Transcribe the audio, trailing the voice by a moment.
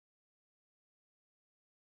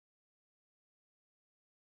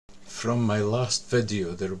From my last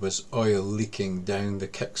video there was oil leaking down the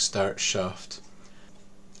kickstart shaft.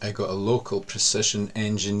 I got a local precision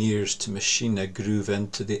engineers to machine a groove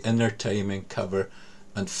into the inner timing cover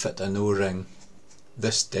and fit an O-ring.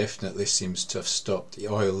 This definitely seems to have stopped the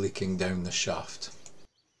oil leaking down the shaft.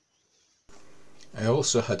 I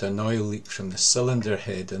also had an oil leak from the cylinder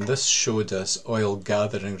head, and this showed us oil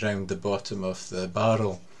gathering round the bottom of the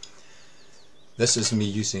barrel. This is me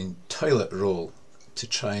using toilet roll to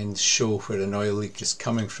try and show where an oil leak is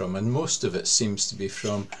coming from, and most of it seems to be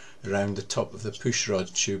from around the top of the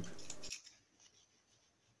pushrod tube.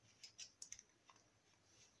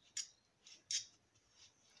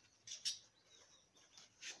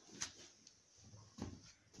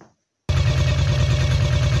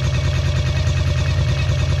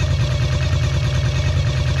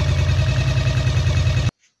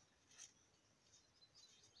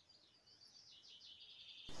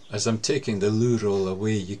 As I'm taking the loo roll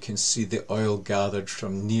away, you can see the oil gathered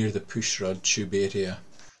from near the pushrod tube area.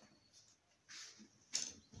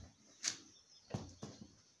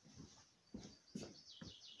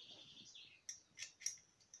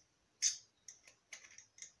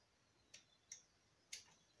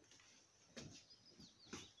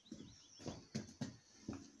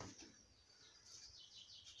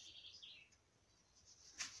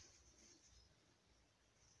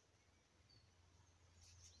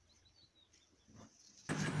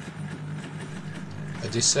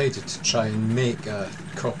 I decided to try and make a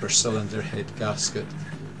copper cylinder head gasket.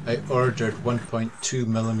 I ordered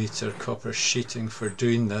 1.2mm copper sheeting for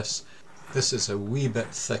doing this. This is a wee bit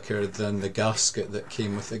thicker than the gasket that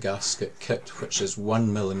came with the gasket kit, which is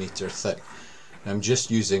 1mm thick. I'm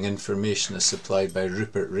just using information as supplied by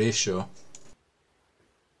Rupert Ratio.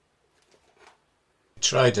 I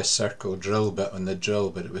tried a circle drill bit on the drill,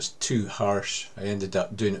 but it was too harsh. I ended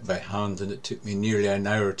up doing it by hand, and it took me nearly an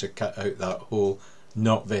hour to cut out that hole.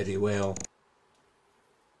 Not very well.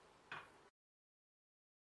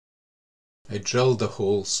 I drilled the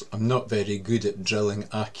holes. I'm not very good at drilling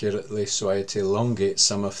accurately, so I had to elongate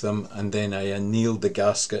some of them, and then I annealed the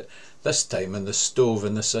gasket, this time in the stove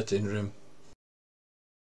in the sitting room.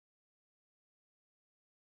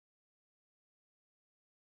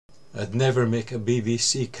 I'd never make a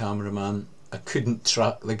BBC cameraman. I couldn't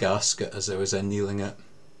track the gasket as I was annealing it.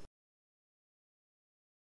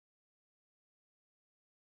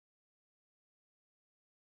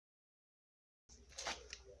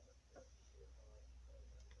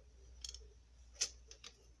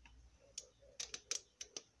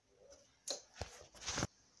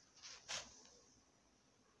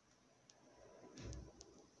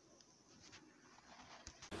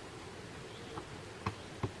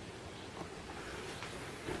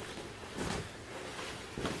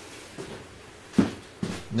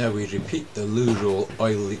 Now we repeat the loo roll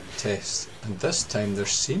oil leak test, and this time there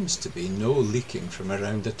seems to be no leaking from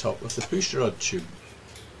around the top of the pushrod tube.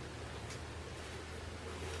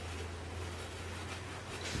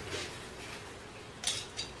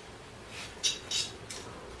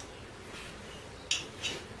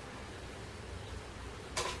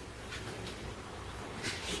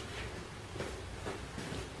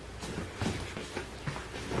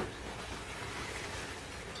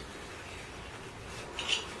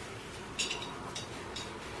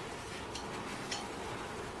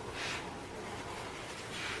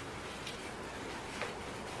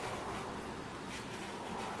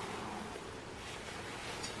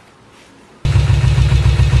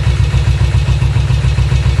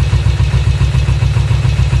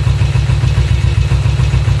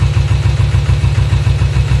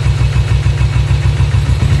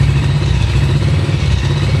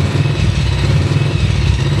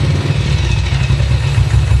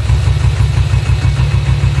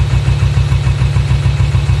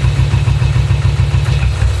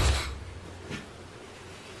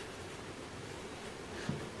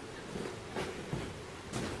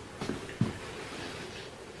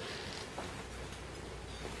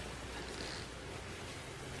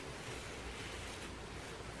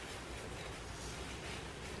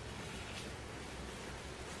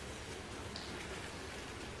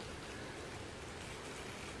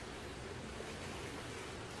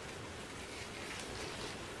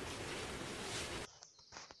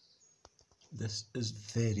 This is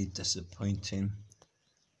very disappointing.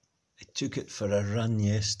 I took it for a run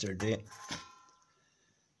yesterday,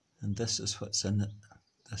 and this is what's in it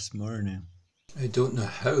this morning. I don't know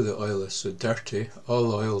how the oil is so dirty.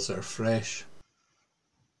 All oils are fresh.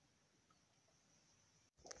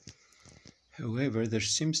 However, there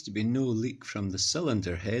seems to be no leak from the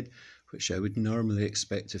cylinder head, which I would normally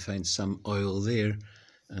expect to find some oil there,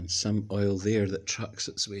 and some oil there that tracks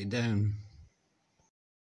its way down.